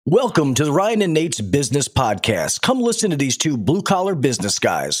Welcome to the Ryan and Nate's Business Podcast. Come listen to these two blue-collar business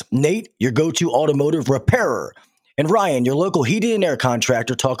guys. Nate, your go-to automotive repairer, and Ryan, your local heating and air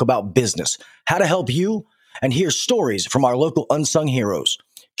contractor, talk about business, how to help you, and hear stories from our local unsung heroes.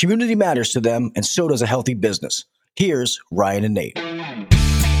 Community matters to them, and so does a healthy business. Here's Ryan and Nate.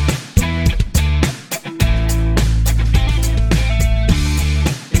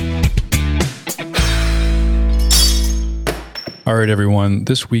 All right, everyone.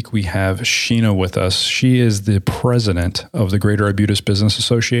 This week we have Sheena with us. She is the president of the Greater Arbutus Business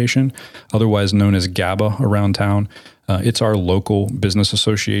Association, otherwise known as GABA around town. It's our local business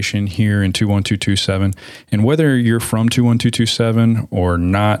association here in 21227. And whether you're from 21227 or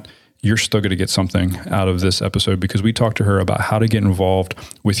not, you're still going to get something out of this episode because we talked to her about how to get involved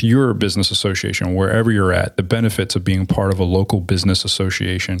with your business association, wherever you're at, the benefits of being part of a local business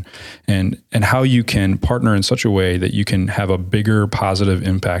association, and how you can partner in such a way that you can have a bigger positive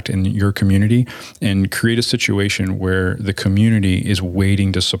impact in your community and create a situation where the community is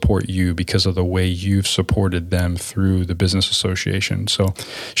waiting to support you because of the way you've supported them through the business association. So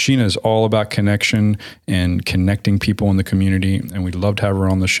Sheena is all about connection and connecting people in the community, and we'd love to have her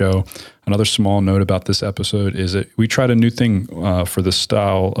on the show. Another small note about this episode is that we tried a new thing for the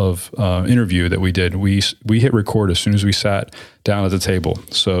style of interview that we did. We hit record as soon as we sat down at the table.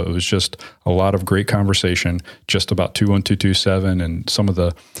 So it was just a lot of great conversation just about 21227 and some of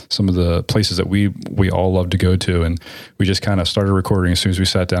the places that we all love to go to. And we just kind of started recording as soon as we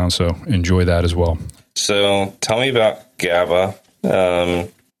sat down. So enjoy that as well. So tell me about GABA,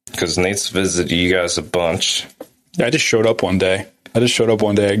 because Nate's visited you guys a bunch. I just showed up one day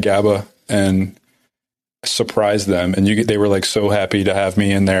at GABA and surprised them. And they were like so happy to have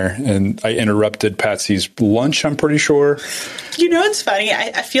me in there. And I interrupted Patsy's lunch, I'm pretty sure. You know, it's funny.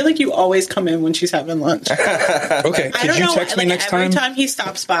 I feel like you always come in when she's having lunch. Okay. Could you text me next time? Every time he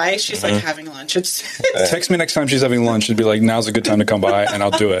stops by, she's like having lunch. Text me next time she's having lunch and be like, now's a good time to come by, and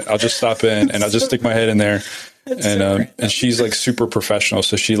I'll do it. I'll just stop in and I'll just stick my head in there. And she's like super professional.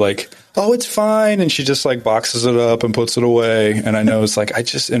 So she like, oh, it's fine. And she just like boxes it up and puts it away. And I know it's like, I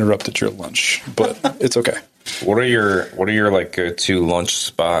just interrupted your lunch, but it's okay. What are your like go-to lunch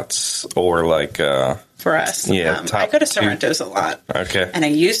spots or like, for us? Yeah. I go to Sorrento's a lot. Okay. And I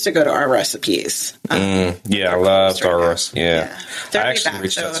used to go to Our Recipes. I loved Our Recipes. Yeah. I actually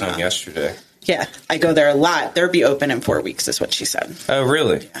reached out to them yesterday. Yeah, I go there a lot. They'll be open in 4 weeks, is what she said. Oh,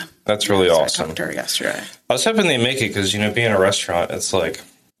 really? Yeah. That's really awesome. I talked to her yesterday. I was hoping they make it because, being a restaurant, it's like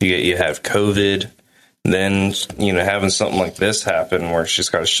you have COVID, then, having something like this happen where she's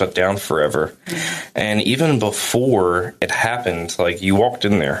got to shut down forever. And even before it happened, like you walked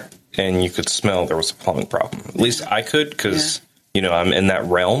in there and you could smell there was a plumbing problem. At least I could because... I'm in that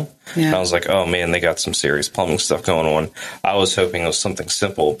realm. Yeah. I was like, oh, man, they got some serious plumbing stuff going on. I was hoping it was something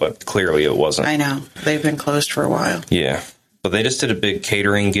simple, but clearly it wasn't. I know. They've been closed for a while. Yeah. But they just did a big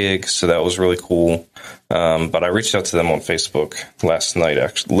catering gig, so that was really cool. But I reached out to them on Facebook last night,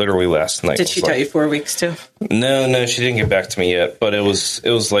 actually, literally last night. Did she tell you 4 weeks, too? No, she didn't get back to me yet. But it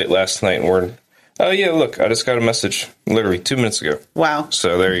was late last night, and we're... Oh, yeah, look, I just got a message literally 2 minutes ago. Wow.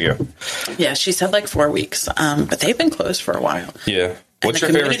 So there you go. Yeah, she said like 4 weeks, but they've been closed for a while. Yeah. What's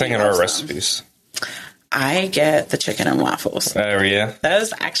your favorite thing in Our Recipes? I get the chicken and waffles. Oh, yeah? That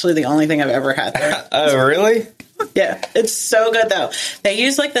is actually the only thing I've ever had there. Oh, really? Yeah, it's so good, though. They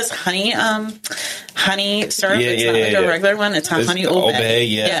use like this honey syrup. It's not like a regular one. It's a honey obey.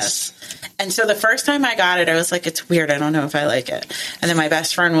 Yes. And so the first time I got it, I was like, it's weird. I don't know if I like it. And then my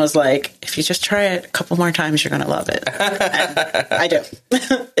best friend was like, if you just try it a couple more times, you're going to love it. And I do.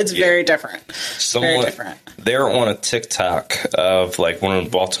 It's very different. Very different. They're on a TikTok of like one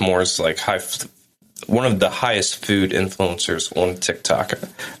of Baltimore's like one of the highest food influencers on TikTok.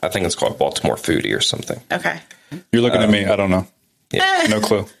 I think it's called Baltimore Foodie or something. Okay. You're looking at me. I don't know. Yeah. No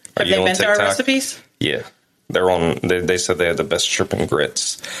clue. Have they been to Our Recipes? Yeah. They're on. They said they had the best shrimp and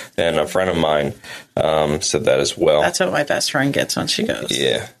grits, and a friend of mine said that as well. That's what my best friend gets when she goes.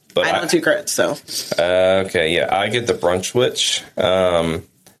 Yeah, but I don't do grits, so. Okay, yeah, I get the brunch witch, the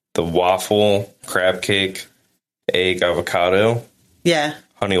waffle, crab cake, egg avocado. Yeah.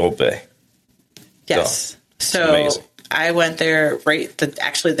 Honey Old Bay. Yes. So I went there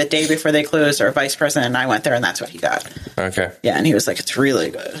actually the day before they closed. Our vice president and I went there, and that's what he got. Okay. Yeah, and he was like, "It's really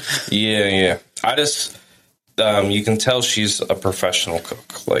good." Yeah. I just. You can tell she's a professional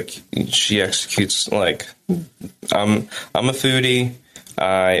cook. Like she executes. Like I'm a foodie.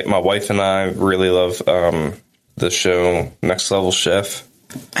 My wife and I really love the show Next Level Chef.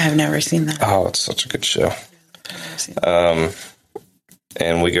 I have never seen that. Oh, it's such a good show.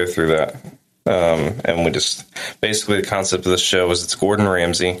 And we go through that And we just, basically the concept of the show is it's Gordon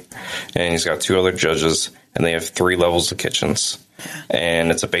Ramsay, and he's got 2 other judges, and they have 3 levels of kitchens.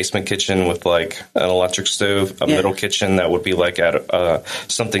 And it's a basement kitchen with like an electric stove, a middle kitchen that would be like at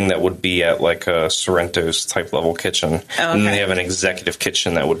something that would be at like a Sorrento's type level kitchen. And then they have an executive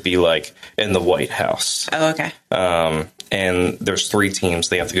kitchen that would be like in the White House. And there's 3 teams.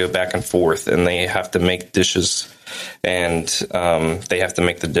 They have to go back and forth, and they have to make dishes, and they have to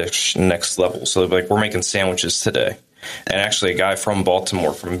make the dish next level. So like we're making sandwiches today. And actually, a guy from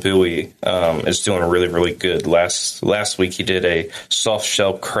Baltimore, from Bowie, is doing really, really good. Last week, he did a soft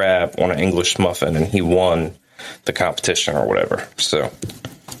shell crab on an English muffin, and he won the competition or whatever. So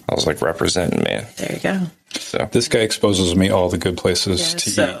I was like, representing, man. There you go. So this guy exposes me all the good places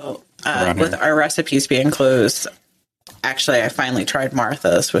to eat. With our recipes being closed, actually, I finally tried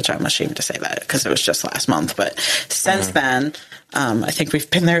Martha's, which I'm ashamed to say that because it was just last month. But since then, I think we've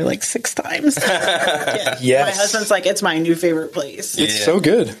been there like 6 times. Yes. My husband's like, it's my new favorite place. It's so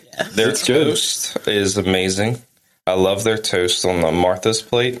good. Yeah. Their toast is amazing. I love their toast on the Martha's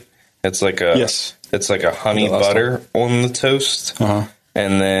plate. It's like a it's like a honey butter on the toast.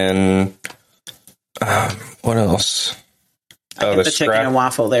 And then what else? The chicken and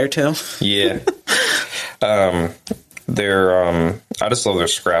waffle there too. Yeah. I just love their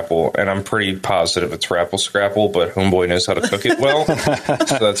scrapple, and I'm pretty positive it's Rapple Scrapple, but homeboy knows how to cook it well,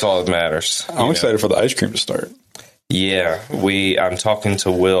 so that's all that matters. I'm excited for the ice cream to start. Yeah, I'm talking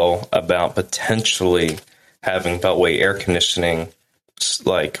to Will about potentially having Beltway Air Conditioning,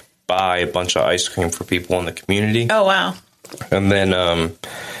 like, buy a bunch of ice cream for people in the community. Oh, wow. And then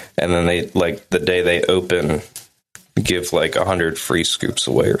they, like, the day they open, give, like, 100 free scoops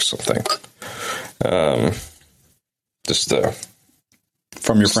away or something. Just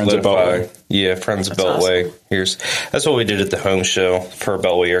from your friends at Beltway. Yeah, friends at Beltway. Awesome. That's what we did at the home show for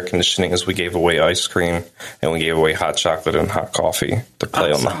Beltway Air Conditioning is we gave away ice cream and we gave away hot chocolate and hot coffee to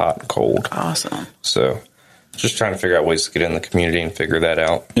play on the hot and cold. Awesome. So just trying to figure out ways to get in the community and figure that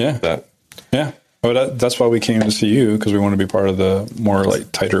out. Yeah. Well, that's why we came to see you, because we want to be part of the more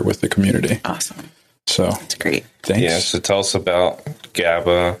like tighter with the community. Awesome. So that's great. Thanks. Yeah. So tell us about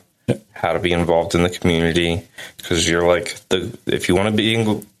GABA. How to be involved in the community, because you're like if you want to be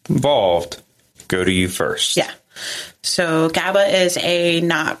involved, go to you first. Yeah. So GABA is a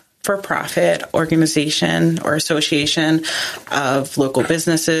not-for-profit organization or association of local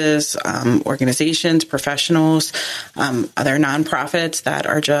businesses, organizations, professionals, other nonprofits that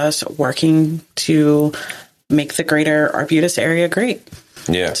are just working to make the greater Arbutus area great.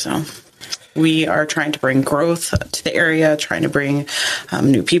 Yeah. So we are trying to bring growth to the area, trying to bring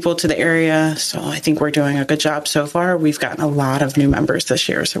new people to the area. So I think we're doing a good job so far. We've gotten a lot of new members this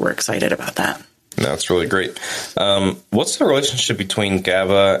year, so we're excited about that. That's really great. What's the relationship between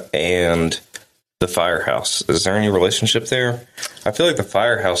GABA and the Firehouse? Is there any relationship there? I feel like the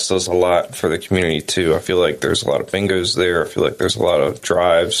Firehouse does a lot for the community, too. I feel like there's a lot of bingos there. I feel like there's a lot of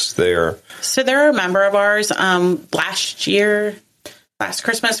drives there. So they're a member of ours. Last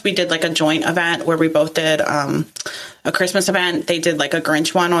Christmas, we did like a joint event where we both did a Christmas event. They did like a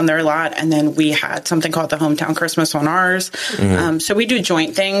Grinch one on their lot, and then we had something called the Hometown Christmas on ours. So we do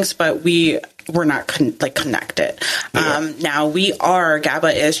joint things, but we're not connected. Now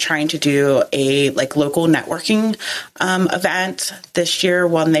GABA is trying to do a like local networking event this year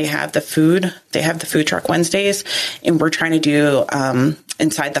when they have the food truck Wednesdays, and we're trying to do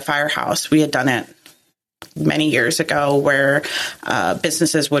inside the Firehouse. We had done it many years ago where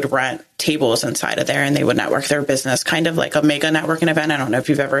businesses would rent tables inside of there and they would network their business, kind of like a mega networking event. I don't know if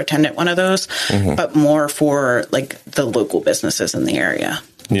you've ever attended one of those, but more for like the local businesses in the area.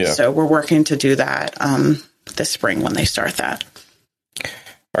 Yeah. So we're working to do that this spring when they start that.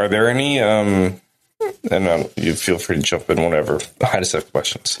 Are there any, and you feel free to jump in whenever. I just have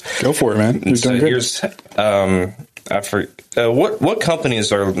questions. Go for it, man. You're doing good. What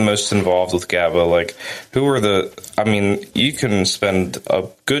companies are most involved with GABA? Like, who are you can spend a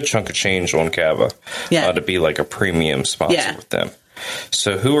good chunk of change on GABA to be like a premium sponsor with them.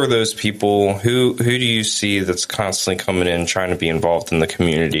 So who are those people? Who do you see that's constantly coming in trying to be involved in the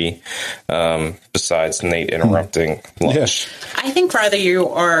community besides Nate interrupting lunch? I think rather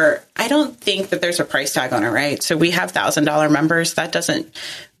I don't think that there's a price tag on it, right? So we have $1,000 members. That doesn't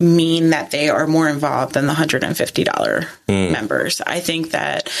mean that they are more involved than the $150 members. I think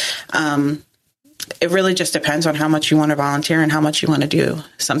that it really just depends on how much you want to volunteer and how much you want to do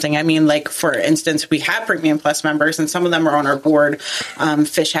something. I mean, like, for instance, we have Premium Plus members, and some of them are on our board.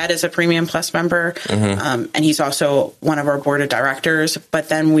 Fishhead is a Premium Plus member, and he's also one of our board of directors. But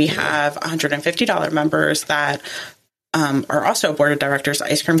then we have $150 members that are also board of directors.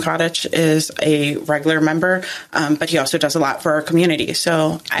 Ice Cream Cottage is a regular member, but he also does a lot for our community.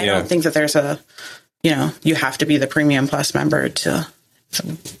 So I don't think that there's you have to be the Premium Plus member to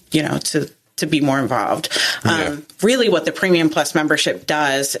be more involved. Really what the Premium Plus membership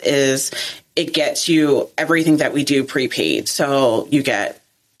does is it gets you everything that we do prepaid. So you get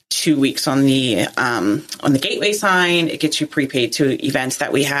 2 weeks on the gateway sign. It gets you prepaid to events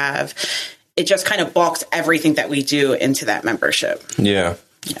that we have. It just kind of bulks everything that we do into that membership. Yeah.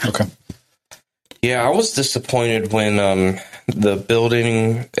 Okay. Yeah, I was disappointed when the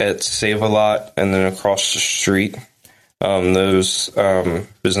building at Save-A-Lot and then across the street, those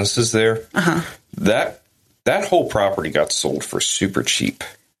businesses there, that whole property got sold for super cheap.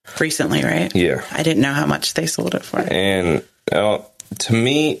 Recently, right? Yeah. I didn't know how much they sold it for. And to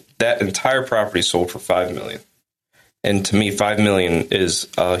me, that entire property sold for $5 million. And to me, $5 million is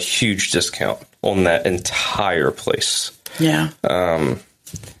a huge discount on that entire place. Yeah. I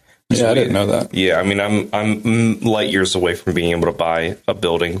didn't know that. Yeah, I mean, I'm light years away from being able to buy a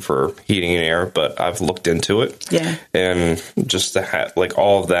building for heating and air, but I've looked into it. Yeah. And just to have like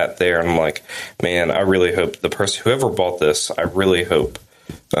all of that there, and I'm like, man, I really hope whoever bought this, I really hope,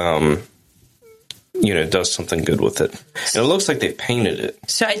 does something good with it. And it looks like they painted it.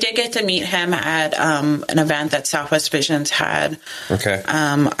 So I did get to meet him at an event that Southwest Visions had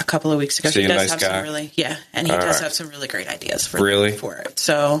a couple of weeks ago. So he does nice have guy. some really, and he does have some really great ideas for it.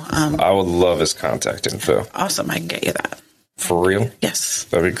 So I would love his contact info. Awesome. I can get you that. For real? Yes.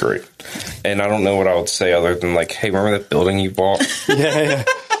 That'd be great. And I don't know what I would say other than like, hey, remember that building you bought? Yeah.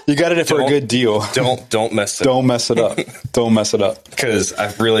 You got it for a good deal. Don't mess it up. Don't mess it up. Don't mess it up. Because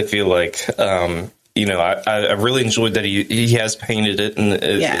I really feel like, I really enjoyed that he has painted it and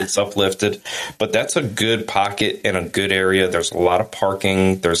it's uplifted. But that's a good pocket and a good area. There's a lot of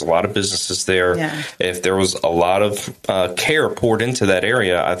parking. There's a lot of businesses there. Yeah. If there was a lot of care poured into that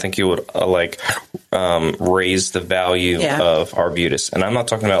area, I think it would raise the value of Arbutus. And I'm not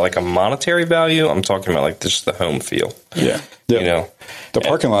talking about like a monetary value. I'm talking about like just the home feel. Yeah. The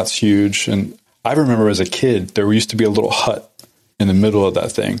parking lot's huge. And I remember as a kid, there used to be a little hut in the middle of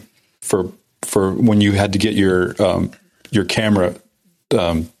that thing for when you had to get your camera,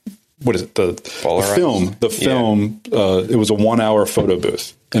 what is it? The film. It was a 1 hour photo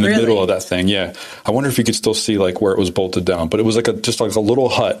booth in the middle of that thing. Yeah. I wonder if you could still see like where it was bolted down, but it was like just like a little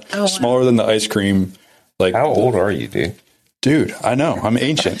hut, smaller than the ice cream. Like, how old are you, dude? Dude, I know. I'm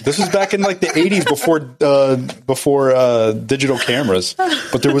ancient. This was back in like the 80s before digital cameras.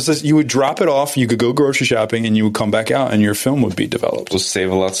 But there was this, you would drop it off, you could go grocery shopping, and you would come back out and your film would be developed. Was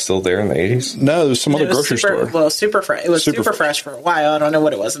Save-A-Lot still there in the 80s? No, there was some other grocery store. Well, Super Fresh. It was Super Fresh for a while. I don't know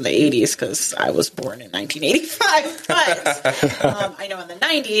what it was in the 80s because I was born in 1985. But I know in the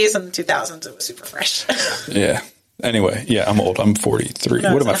 90s and the 2000s it was Super Fresh. Yeah. Anyway, I'm old. I'm 43.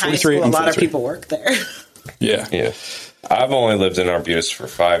 What am I, 43? A lot of people work there. Yeah. Yeah. I've only lived in Arbutus for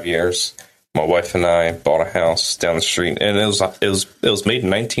 5 years. My wife and I bought a house down the street, and it was made in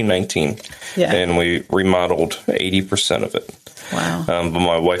 1919. Yeah. And we remodeled 80% of it. Wow. But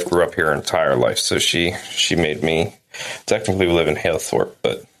my wife grew up here her entire life, so she made me. Technically, we live in Halethorpe,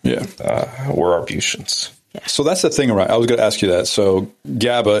 but we're Arbutians. Yeah. So that's the thing, right? I was going to ask you that. So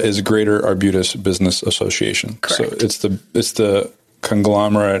GABA is Greater Arbutus Business Association. Correct. So it's the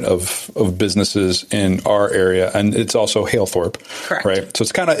conglomerate of businesses in our area, and it's also Halethorpe. Correct. Right? So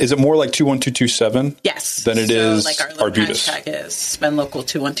it's kind of, is it more like 21227? Yes. Than it is like our little Arbutus. hashtag is Spend Local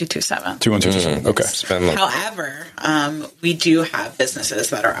 21227. 21227. Okay. Spend local. However, we do have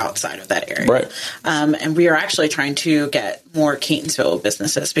businesses that are outside of that area. Right. And we are actually trying to get more Catonsville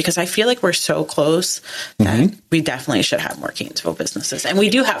businesses because I feel like we're so close that we definitely should have more Catonsville businesses. And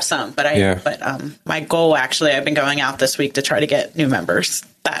we do have some, but my goal actually, I've been going out this week to try to get new members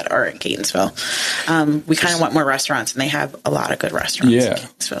that are in Catonsville. We kind of want more restaurants, and they have a lot of good restaurants in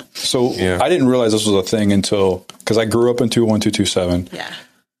Catonsville. So I didn't realize this was a thing until, because I grew up in 21227. Yeah.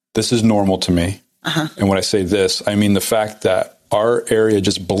 This is normal to me. And when I say this, I mean the fact that our area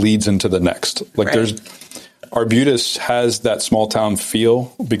just bleeds into the next. Like Arbutus has that small town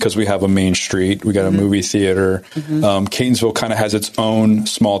feel because we have a main street. We got a movie theater. Catonsville kind of has its own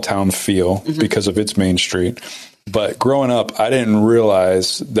small town feel because of its main street. But growing up, I didn't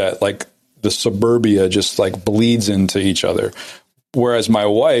realize that like the suburbia just like bleeds into each other. Whereas my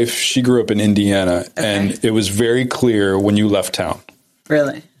wife, she grew up in Indiana, and it was very clear when you left town.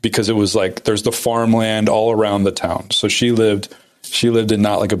 Really? Because it was like there's the farmland all around the town. So she lived in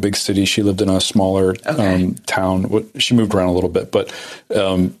not like a big city. She lived in a smaller town. She moved around a little bit, but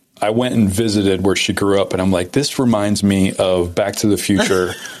I went and visited where she grew up, and I'm like, this reminds me of Back to the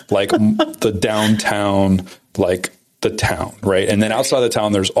Future, like the downtown, like the town, right? And then outside the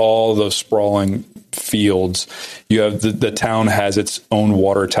town, there's all those sprawling fields. You have the town has its own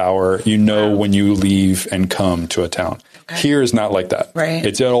water tower. You know when you leave and come to a town. Okay. Here is not like that. Right.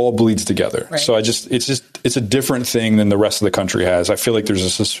 It all bleeds together. Right. So it's a different thing than the rest of the country has. I feel like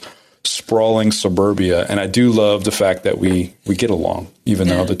there's this sprawling suburbia, and I do love the fact that we get along, even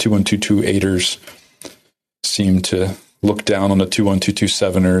though the 2122-8ers seem to look down on the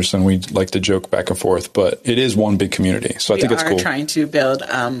 2122-7ers, and we like to joke back and forth, but it is one big community. So I think it's cool. We are trying to build,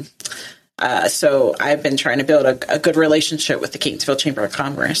 so I've been trying to build a good relationship with the Catonsville Chamber of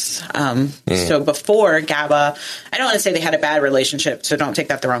Commerce. So before GABA, I don't want to say they had a bad relationship, so don't take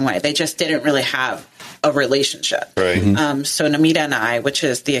that the wrong way. They just didn't really have a relationship. Right. So Namita and I, which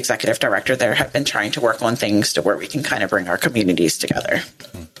is the executive director there, have been trying to work on things to where we can kind of bring our communities together,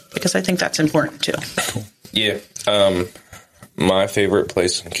 because I think that's important too. Cool. Yeah. My favorite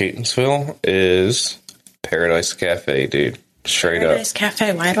place in Catonsville is Paradise Cafe, dude. Straight Paradise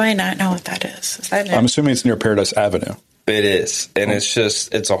Cafe. Why do I not know what that is? Is that it? I'm assuming it's near Paradise Avenue. It is. And it's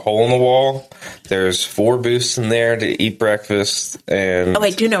a hole in the wall. There's 4 booths in there to eat breakfast. And I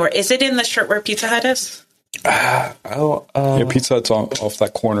do know where. Is it in the strip where Pizza Hut is? Yeah, Pizza Hut's off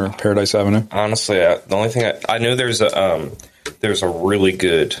that corner, Paradise Avenue. Honestly, the only thing I know there's a really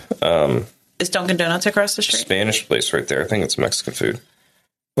good is Dunkin' Donuts across the street? Spanish place right there. I think it's Mexican food.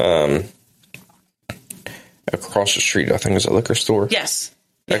 Across the street, I think is a liquor store. Yes.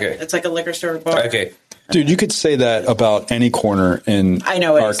 Yeah, okay. It's like a liquor store bar. Okay. Dude, you could say that about any corner in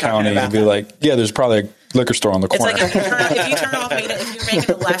our county and be like, yeah, there's probably a liquor store on the corner. It's like if you turn off if you're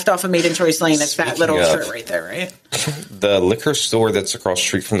making a left off of Maiden Choice Lane, it's that little strip right there, right? The liquor store that's across the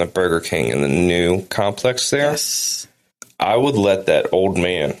street from the Burger King and the new complex there. Yes. I would let that old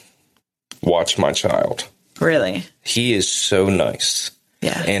man watch my child. Really? He is so nice.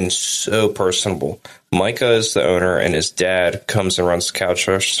 Yeah. And so personable. Micah is the owner, and his dad comes and runs the couch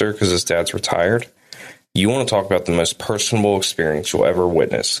register because his dad's retired. You want to talk about the most personable experience you'll ever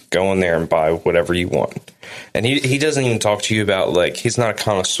witness. Go in there and buy whatever you want. And he doesn't even talk to you about, like, he's not a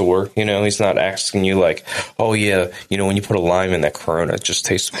connoisseur, you know? He's not asking you, like, oh, yeah, you know, when you put a lime in that Corona, it just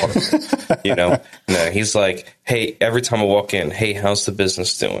tastes better, you know? No, he's like, hey, every time I walk in, hey, how's the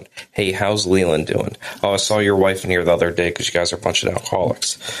business doing? Hey, how's Leland doing? Oh, I saw your wife in here the other day because you guys are a bunch of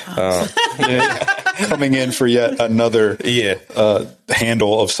alcoholics. Coming in for yet another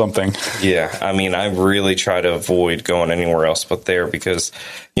handle of something. Yeah, I mean, I really try to avoid going anywhere else but there because,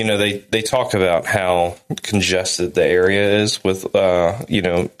 you know, they talk about how congested the area is with, you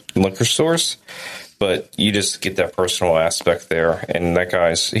know, liquor stores, but you just get that personal aspect there. And that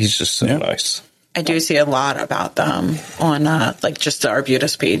he's just so nice. I do see a lot about them on, like, just the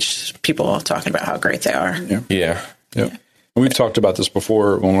Arbutus page, people talking about how great they are. Yeah. And we've talked about this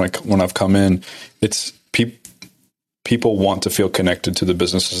before when I've come in. It's people want to feel connected to the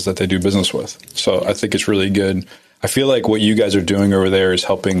businesses that they do business with. So I think it's really good. I feel like what you guys are doing over there is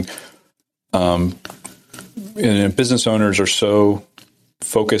helping. Business owners are so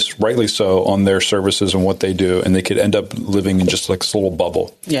focused, rightly so, on their services and what they do, and they could end up living in just like this little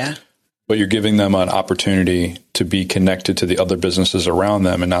bubble. Yeah. But you're giving them an opportunity to be connected to the other businesses around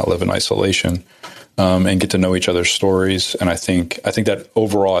them and not live in isolation, and get to know each other's stories. And I think that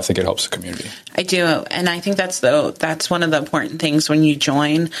overall, I think it helps the community. I do. And I think that's one of the important things when you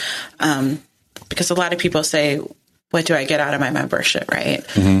join, because a lot of people say, what do I get out of my membership? Right.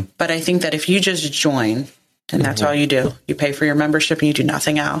 Mm-hmm. But I think that if you just join and that's all you do, you pay for your membership and you do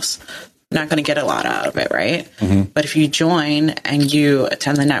nothing else, you're not going to get a lot out of it. Right. Mm-hmm. But if you join and you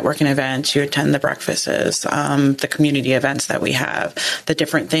attend the networking events, you attend the breakfasts, the community events that we have, the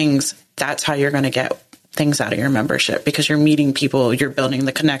different things, that's how you're going to get things out of your membership, because you're meeting people, you're building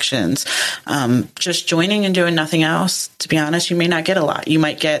the connections. Just joining and doing nothing else, to be honest, you may not get a lot. You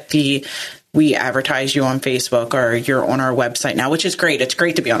might get we advertise you on Facebook, or you're on our website now, which is great. It's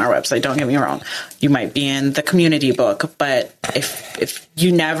great to be on our website. Don't get me wrong. You might be in the community book, but if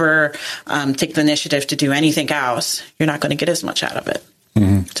you never take the initiative to do anything else, you're not going to get as much out of it.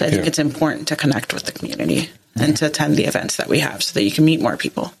 Mm-hmm. So I think it's important to connect with the community and to attend the events that we have so that you can meet more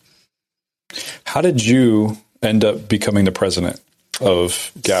people. How did you end up becoming the president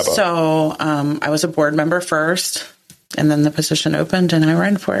of GABA? So I was a board member first, and then the position opened, and I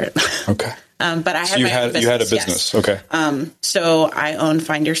ran for it. Okay. But I had you had a business. Yes. Okay. So I owned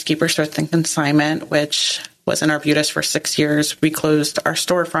Finders Keepers Thrift and Consignment, which was in Arbutus for 6 years. We closed our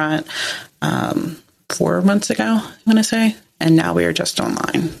storefront 4 months ago, I'm going to say, and now we are just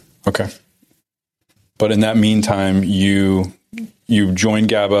online. Okay. But in that meantime, you joined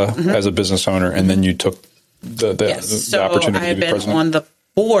GABA as a business owner, and then you took the opportunity to be president. I've been on the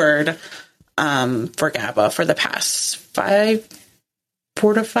board for GABA for the past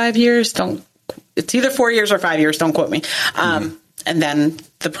 4 to 5 years. It's either 4 years or 5 years. Don't quote me. And then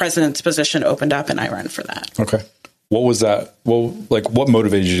the president's position opened up and I ran for that. Okay. What was that? Well, like what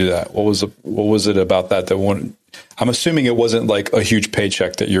motivated you to do that? What was it about that one? I'm assuming it wasn't like a huge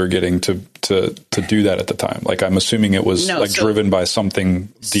paycheck that you're getting to do that at the time. Like I'm assuming it was driven by something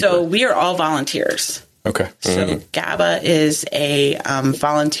deeper. So we are all volunteers. Okay. So GABA is a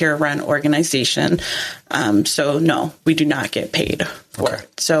volunteer-run organization. So no, we do not get paid for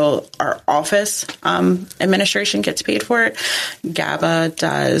it. So our office administration gets paid for it. GABA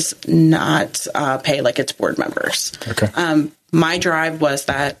does not pay like its board members. Okay. My drive was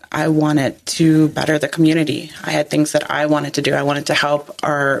that I wanted to better the community. I had things that I wanted to do. I wanted to help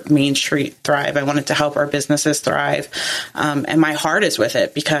our Main Street thrive. I wanted to help our businesses thrive. And my heart is with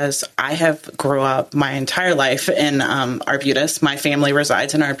it because I have grew up my entire life in Arbutus. My family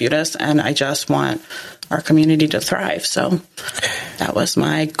resides in Arbutus, and I just want our community to thrive. So that was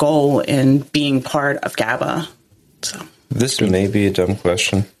my goal in being part of GABA. So this may be a dumb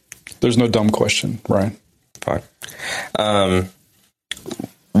question. There's no dumb question, Ryan. Fine.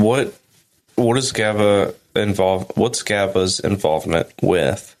 What is GABA involved? What's GABA's involvement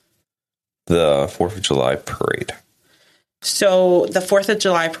with the 4th of July parade? So the 4th of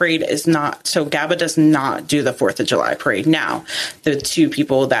July parade is not, so GABA does not do the 4th of July parade. Now, the two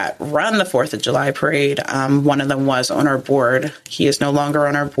people that run the 4th of July parade, one of them was on our board. He is no longer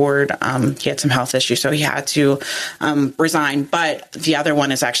on our board. He had some health issues, so he had to resign. But the other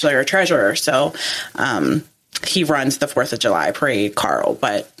one is actually our treasurer. So he runs the 4th of July parade, Carl,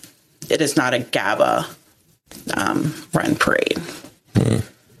 but it is not a GABA run parade.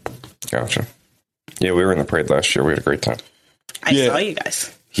 Gotcha. Yeah, we were in the parade last year. We had a great time. I saw you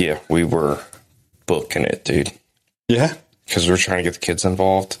guys. Yeah, we were booking it, dude. Yeah? Because we were trying to get the kids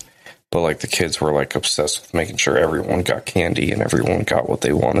involved. But, like, the kids were, like, obsessed with making sure everyone got candy and everyone got what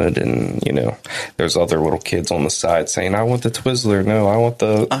they wanted. And, you know, there's other little kids on the side saying, I want the Twizzler. No, I want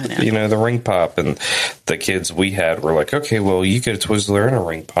the, the ring pop. And the kids we had were like, okay, well, you get a Twizzler and a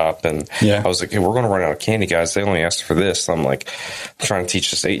ring pop. And I was like, hey, we're going to run out of candy, guys. They only asked for this. I'm like, I'm trying to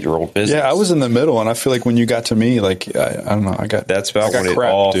teach this 8-year-old business. Yeah, I was in the middle. And I feel like when you got to me, like, I don't know. That's about when it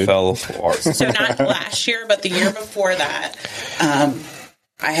all fell apart. So not last year, but the year before that,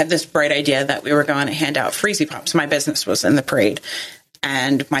 I had this bright idea that we were going to hand out Freezy Pops. My business was in the parade.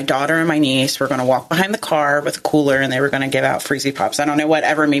 And my daughter and my niece were going to walk behind the car with a cooler, and they were going to give out Freezy Pops. I don't know what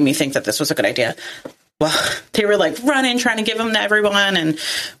ever made me think that this was a good idea. Well, they were like running, trying to give them to everyone. And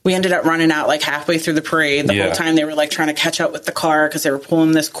we ended up running out like halfway through the parade. The whole time they were like trying to catch up with the car because they were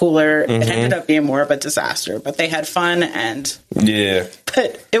pulling this cooler. It ended up being more of a disaster, but they had fun. And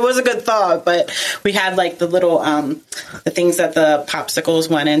but it was a good thought. But we had like the little, the things that the popsicles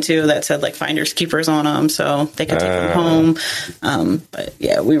went into that said like finders keepers on them. So they could take them home. But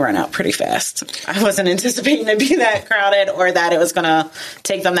yeah, we ran out pretty fast. I wasn't anticipating to be that crowded or that it was going to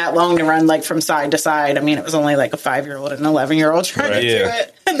take them that long to run like from side to side. I mean, it was only like a 5-year-old and an 11-year-old trying to do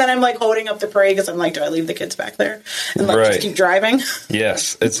it. And then I'm like holding up the parade because I'm like, do I leave the kids back there and like just keep driving?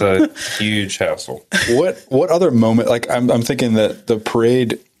 Yes, it's a huge hassle. What other moment? Like I'm thinking that the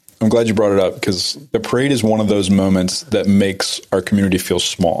parade. I'm glad you brought it up because the parade is one of those moments that makes our community feel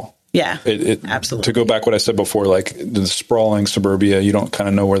small. Yeah, it absolutely. To go back what I said before, like the sprawling suburbia, you don't kind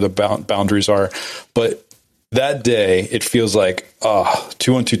of know where the boundaries are, but that day, it feels like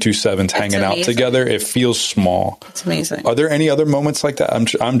 21227's hanging out together. It feels small. It's amazing. Are there any other moments like that? I'm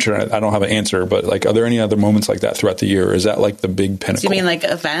trying. I don't have an answer, but like, are there any other moments like that throughout the year? Or is that like the big pinnacle? Do you mean like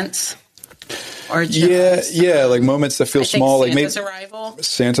events? Or yeah, like moments that feel small. Like maybe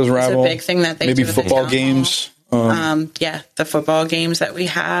Santa's arrival. It's a big thing that they maybe do football games. The football games that we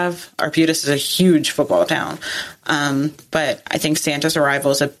have. Arbutus is a huge football town. But I think Santa's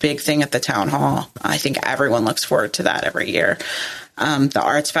arrival is a big thing at the town hall. I think everyone looks forward to that every year. The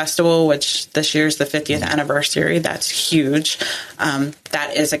Arts Festival, which this year's the 50th anniversary, that's huge.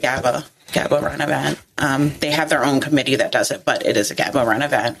 That is a GABA run event. They have their own committee that does it, but it is a GABA run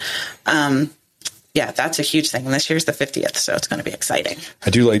event. Yeah, that's a huge thing. And this year's the 50th, so it's going to be exciting. I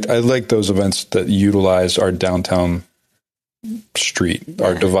like those events that utilize our downtown street,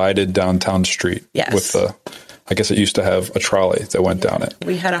 our divided downtown street. Yes. With I guess it used to have a trolley that went down it.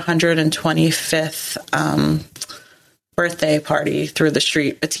 We had 125th birthday party through the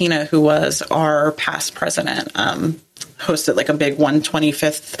street. Bettina, who was our past president, hosted like a big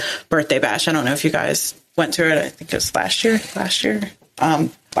 125th birthday bash. I don't know if you guys went to it. I think it was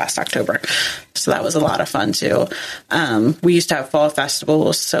last October. So that was a lot of fun too. We used to have fall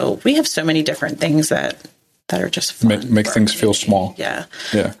festivals. So we have so many different things that are just fun. Make things feel small. Yeah.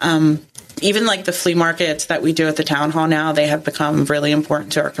 Yeah. even like the flea markets that we do at the town hall now, they have become really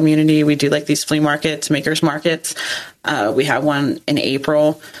important to our community. We do like these flea markets, makers markets. We have one in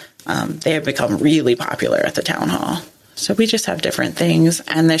April. They have become really popular at the town hall. So we just have different things.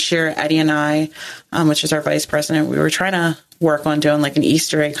 And this year, Eddie and I, which is our vice president, we were trying to work on doing like an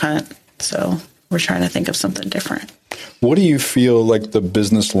Easter egg hunt. So we're trying to think of something different. What do you feel like the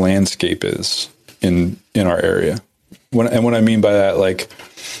business landscape is in our area? What I mean by that, like,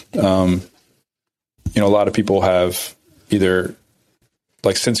 a lot of people have either,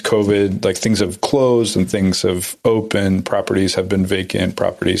 like, since COVID, like, things have closed and things have opened, properties have been vacant,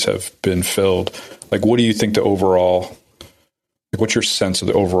 properties have been filled. Like, what do you think what's your sense of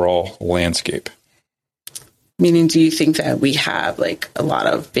the overall landscape? Meaning, do you think that we have like a lot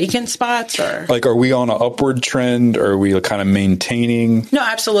of vacant spots, or like, are we on an upward trend? Or are we kind of maintaining? No,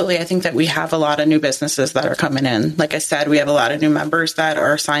 absolutely. I think that we have a lot of new businesses that are coming in. Like I said, we have a lot of new members that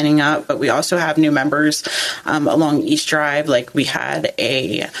are signing up, but we also have new members along East Drive. Like we had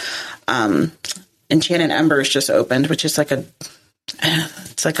a Enchanted Embers just opened, which is like a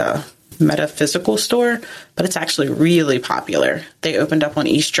metaphysical store, but it's actually really popular. They opened up on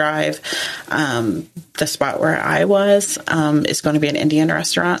East Drive. The spot where I was is going to be an Indian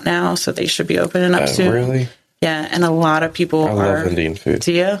restaurant now, so they should be opening up soon. Really? Yeah, and a lot of people I love Indian food.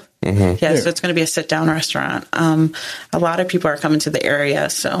 Do you? Mm-hmm. Yeah, so it's going to be a sit-down restaurant. A lot of people are coming to the area,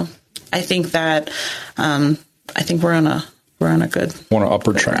 so I think that we're on a good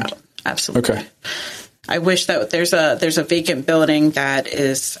upward trend. Route. Absolutely. Okay. I wish that there's a vacant building that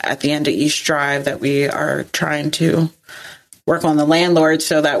is at the end of East Drive that we are trying to work on the landlord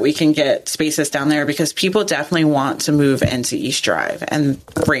so that we can get spaces down there, because people definitely want to move into East Drive. And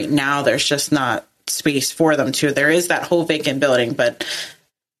right now there's just not space for them to. There is that whole vacant building, but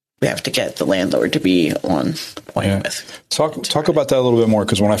we have to get the landlord to be on point with. Talk about that a little bit more,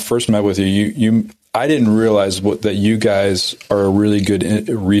 because when I first met with you, I didn't realize that you guys are a really good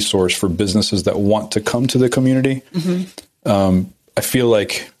resource for businesses that want to come to the community. Mm-hmm. I feel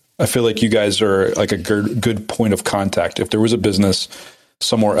like you guys are like a good point of contact. If there was a business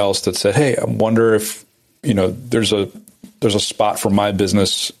somewhere else that said, "Hey, I wonder if there's a spot for my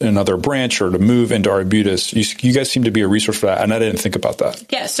business in another branch or to move into Arbutus," you guys seem to be a resource for that, and I didn't think about that.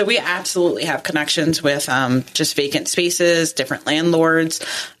 Yeah, so we absolutely have connections with just vacant spaces, different landlords.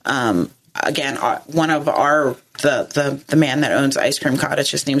 Again, one of the man that owns Ice Cream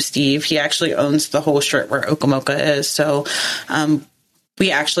Cottage, his name's Steve. He actually owns the whole strip where Okamoka is. So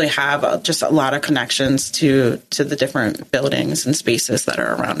we actually have just a lot of connections to the different buildings and spaces that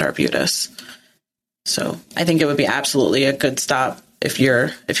are around Arbutus. So I think it would be absolutely a good stop if you're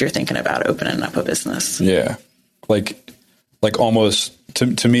thinking about opening up a business. Yeah, like almost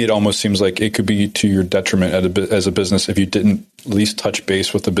to me, it almost seems like it could be to your detriment as a business if you didn't at least touch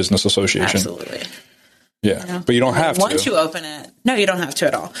base with the business association. Absolutely. Yeah, but you don't have to. Once you open it, no, you don't have to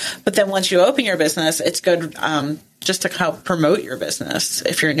at all. But then once you open your business, it's good just to help promote your business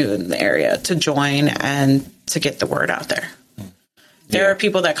if you're new in the area, to join and to get the word out there. There are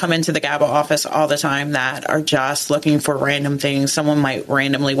people that come into the GABA office all the time that are just looking for random things. Someone might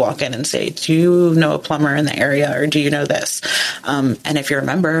randomly walk in and say, "Do you know a plumber in the area, or do you know this?" And if you're a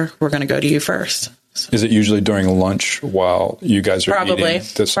member, we're going to go to you first. So. Is it usually during lunch while you guys are eating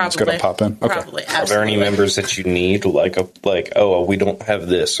that someone's going to pop in? Okay. Probably. Are there any members that you need, we don't have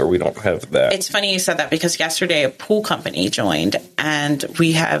this or we don't have that? It's funny you said that, because yesterday a pool company joined, and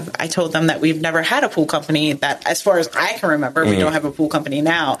I told them that we've never had a pool company that, as far as I can remember, we don't have a pool company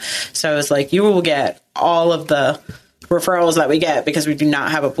now. So I was like, you will get all of the referrals that we get because we do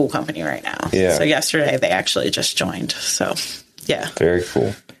not have a pool company right now. Yeah. So yesterday they actually just joined. So yeah. Very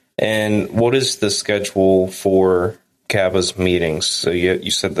cool. And what is the schedule for GABA's meetings? So you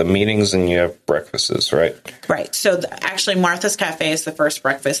said the meetings and you have breakfasts, right? Right. So actually, Martha's Cafe is the first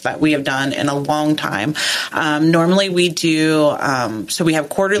breakfast that we have done in a long time. Normally we do, so we have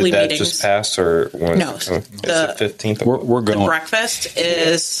quarterly meetings. Did that just pass, or when? No. Is it 15th? We're going. The breakfast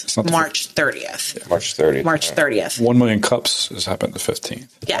is March 30th. Yeah, March 30th. March 30th. 1 million cups has happened the 15th.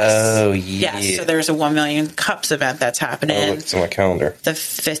 Yes. Oh, yeah. Yes. So there's a 1 million cups event that's happening. Oh, look, it's on my calendar. The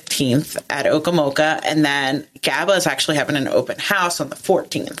 15th at Okamoka, and then GABA is actually having an open house on the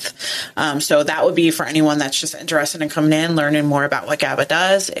 14th. So that would be for anyone that's just interested in coming in, learning more about what GABA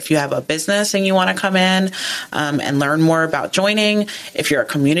does. If you have a business and you want to come in and learn more about joining, if you're a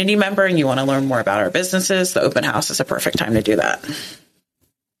community member and you want to learn more about our businesses, the open house is a perfect time to do that.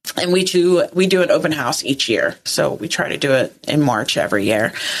 And we do an open house each year. So we try to do it in March every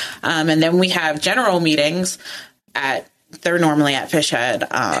year. And then we have general meetings at they're normally at Fish Head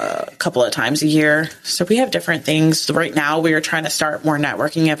a couple of times a year. So we have different things. Right now, we are trying to start more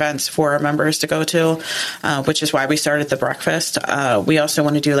networking events for our members to go to, which is why we started the breakfast. We also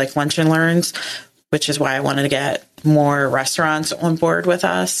want to do like lunch and learns, which is why I wanted to get more restaurants on board with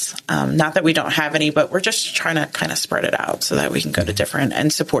us. Not that we don't have any, but we're just trying to kind of spread it out so that we can go to different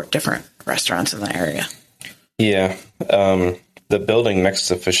and support different restaurants in the area. Yeah. The building next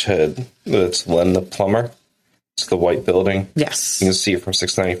to Fish Head, that's Len the Plumber. It's the white building. Yes. You can see it from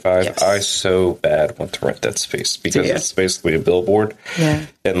 695. Yes. I so bad want to rent that space because it's basically a billboard. Yeah.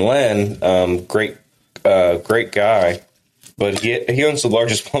 And Len, great guy, but he owns the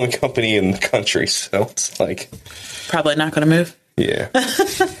largest plumbing company in the country. So it's like... Probably not going to move. Yeah.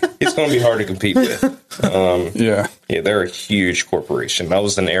 It's going to be hard to compete with. Yeah, they're a huge corporation. I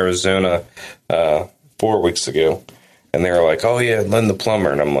was in Arizona 4 weeks ago. And they were like, "Oh yeah, Len the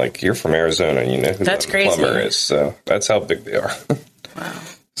Plumber," and I'm like, "You're from Arizona, you know who Len the Plumber is." So that's how big they are. Wow.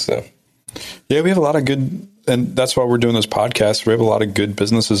 So, yeah, we have a lot of good, and that's why we're doing this podcast. We have a lot of good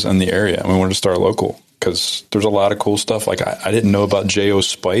businesses in the area, and we wanted to start local because there's a lot of cool stuff. Like I didn't know about J.O.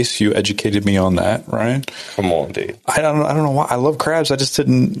 Spice. You educated me on that, Ryan. Come on, dude. I don't know why. I love crabs. I just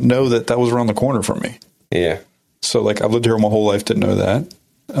didn't know that was around the corner from me. Yeah. So like I've lived here my whole life, didn't know that.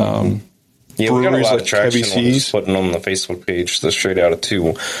 Yeah, we got a lot of traction on putting on the Facebook page. The Straight Out of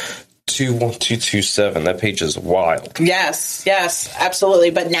 21227. That page is wild. Yes,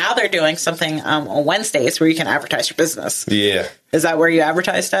 absolutely. But now they're doing something on Wednesdays where you can advertise your business. Yeah. Is that where you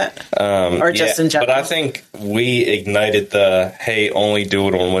advertised at? Or just in general? But I think we ignited the, hey, only do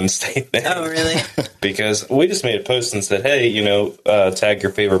it on Wednesday thing. Oh, really? Because we just made a post and said, hey, tag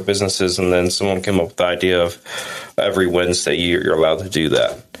your favorite businesses. And then someone came up with the idea of every Wednesday you're allowed to do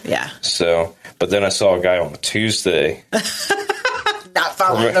that. Yeah. So, but then I saw a guy on a Tuesday. Not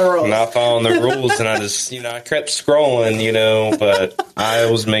following the rules. Not following the rules. And I just, I kept scrolling, but I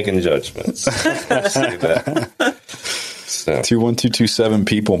was making judgments. Let's do that. So 21227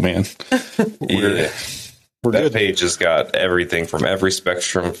 people, man. We're that good. page has got everything from every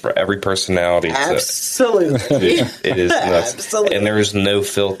spectrum, for every personality. Absolutely. It is nuts. Absolutely. And there is no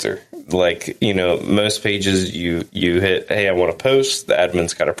filter. Like, most pages you hit, hey, I want to post, the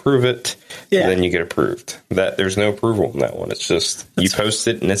admin's got to approve it, and then you get approved. There's no approval on that one. It's just, you post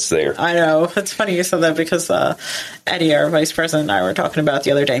it and it's there. I know. It's funny you said that because Eddie, our vice president, and I were talking about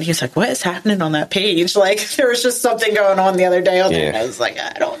the other day, and he's like, what is happening on that page? Like, there was just something going on the other day on there, and I was like,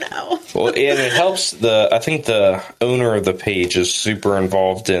 I don't know. Well, and it helps I think the owner of the page is super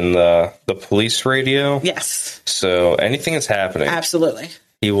involved in the police radio. Yes. So anything that's happening. Absolutely.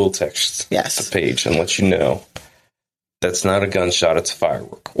 He will text the page and let you know that's not a gunshot, it's a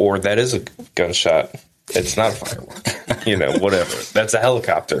firework. Or that is a gunshot, it's not a firework. Whatever. That's a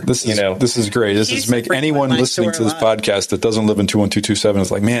helicopter. This is great. This is make anyone listening to this podcast that doesn't live in 21227 is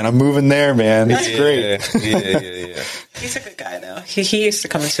like, man, I'm moving there, man. It's great. Yeah. He's a good guy, though. He used to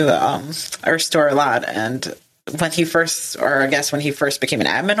come into our store a lot, and when he first became an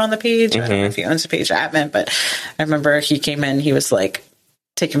admin on the page, I don't know if he owns the page admin, but I remember he came in, he was like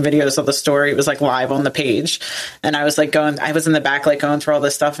taking videos of the store. He was like live on the page, and I was like I was in the back like going through all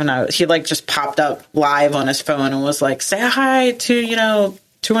this stuff, and he like just popped up live on his phone and was like, say hi to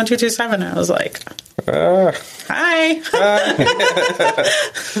 21227. I was like, hi.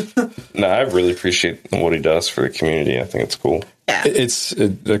 No, I really appreciate what he does for the community. I think it's cool. Yeah.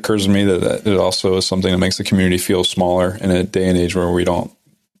 It occurs to me that it also is something that makes the community feel smaller in a day and age where we don't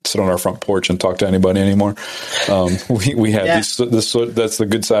sit on our front porch and talk to anybody anymore. We have that's the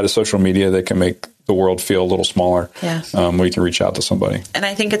good side of social media that can make the world feel a little smaller. Yeah. Where you can reach out to somebody. And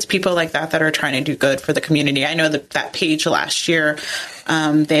I think it's people like that are trying to do good for the community. I know that page last year,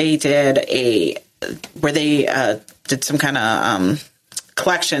 they did where they did some kind of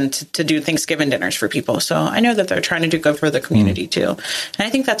collection to do Thanksgiving dinners for people. So I know that they're trying to do good for the community too. And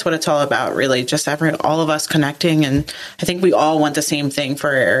I think that's what it's all about, really, just all of us connecting. And I think we all want the same thing for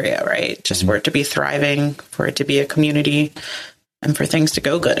our area, right? Just for it to be thriving, for it to be a community, and for things to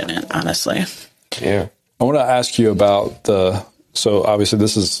go good in it, honestly. Yeah. I want to ask you about so obviously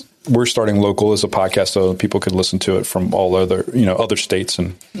we're starting local as a podcast, so people could listen to it from all other states.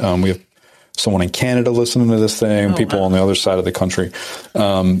 And we have someone in Canada listening to this thing, people on the other side of the country.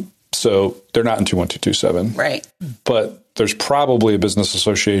 So they're not in 21227. Right. But there's probably a business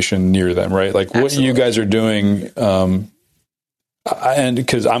association near them, right? Like Absolutely. What you guys are doing, and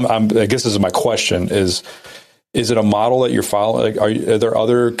because I guess this is my question is, Is it a model that you're following? Like, are there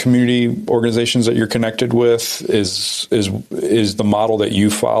other community organizations that you're connected with? Is the model that you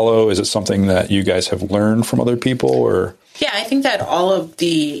follow? Is it something that you guys have learned from other people, or? Yeah, I think that all of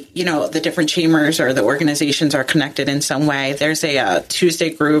the, the different chambers or the organizations are connected in some way. There's a Tuesday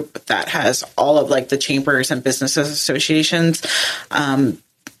group that has all of like the chambers and businesses associations.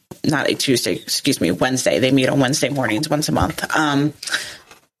 Not a Tuesday, Wednesday. They meet on Wednesday mornings once a month.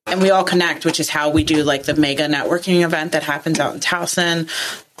 And we all connect, which is how we do like the mega networking event that happens out in Towson.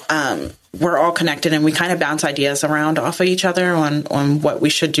 We're all connected and we kind of bounce ideas around off of each other on what we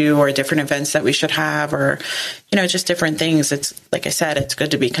should do or different events that we should have or, just different things. It's like I said, it's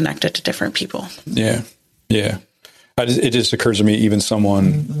good to be connected to different people. Yeah. Yeah. It just occurs to me, even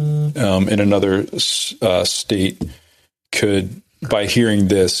someone in another state could, by hearing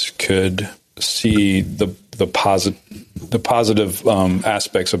this, could see the positive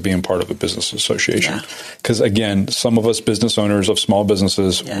aspects of being part of a business association. Because again, some of us business owners of small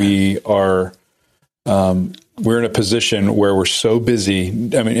businesses, we're in a position where we're so busy.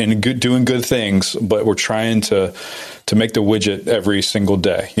 I mean, and doing good things, but we're trying to make the widget every single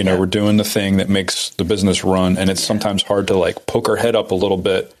day. We're doing the thing that makes the business run, and it's sometimes hard to like poke our head up a little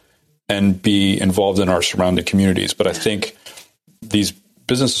bit and be involved in our surrounding communities. But I think these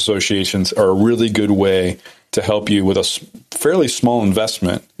business associations are a really good way to help you with a fairly small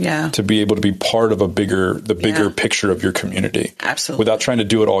investment to be able to be part of the bigger picture of your community. Absolutely. Without trying to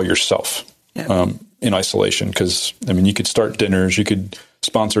do it all yourself in isolation. Because, you could start dinners, you could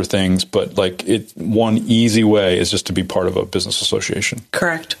sponsor things, but like one easy way is just to be part of a business association.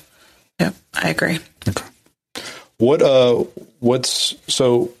 Correct. Yep, I agree. Okay.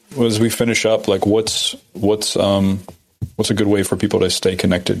 So as we finish up, like what's a good way for people to stay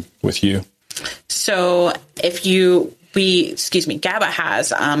connected with you? So GABA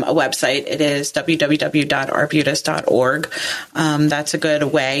has a website. It is www.arbutus.org. That's a good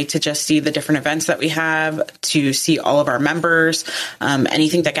way to just see the different events that we have, to see all of our members.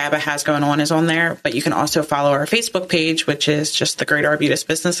 Anything that GABA has going on is on there, but you can also follow our Facebook page, which is just the Greater Arbutus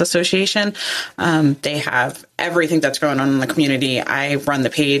Business Association. They have everything that's going on in the community. I run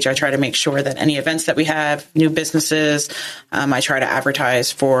the page. I try to make sure that any events that we have, new businesses, I try to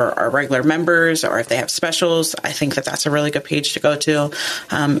advertise for our regular members, or if they have specials. I think that that's a really good page to go to.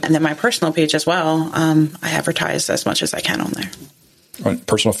 And then my personal page as well. I advertise as much as I can on there.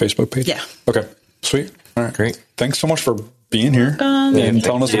 Personal Facebook page? Yeah. Okay. Sweet. All right. Great. Thanks so much for being here and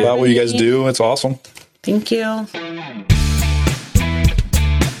telling us about what you guys do. It's awesome. Thank you.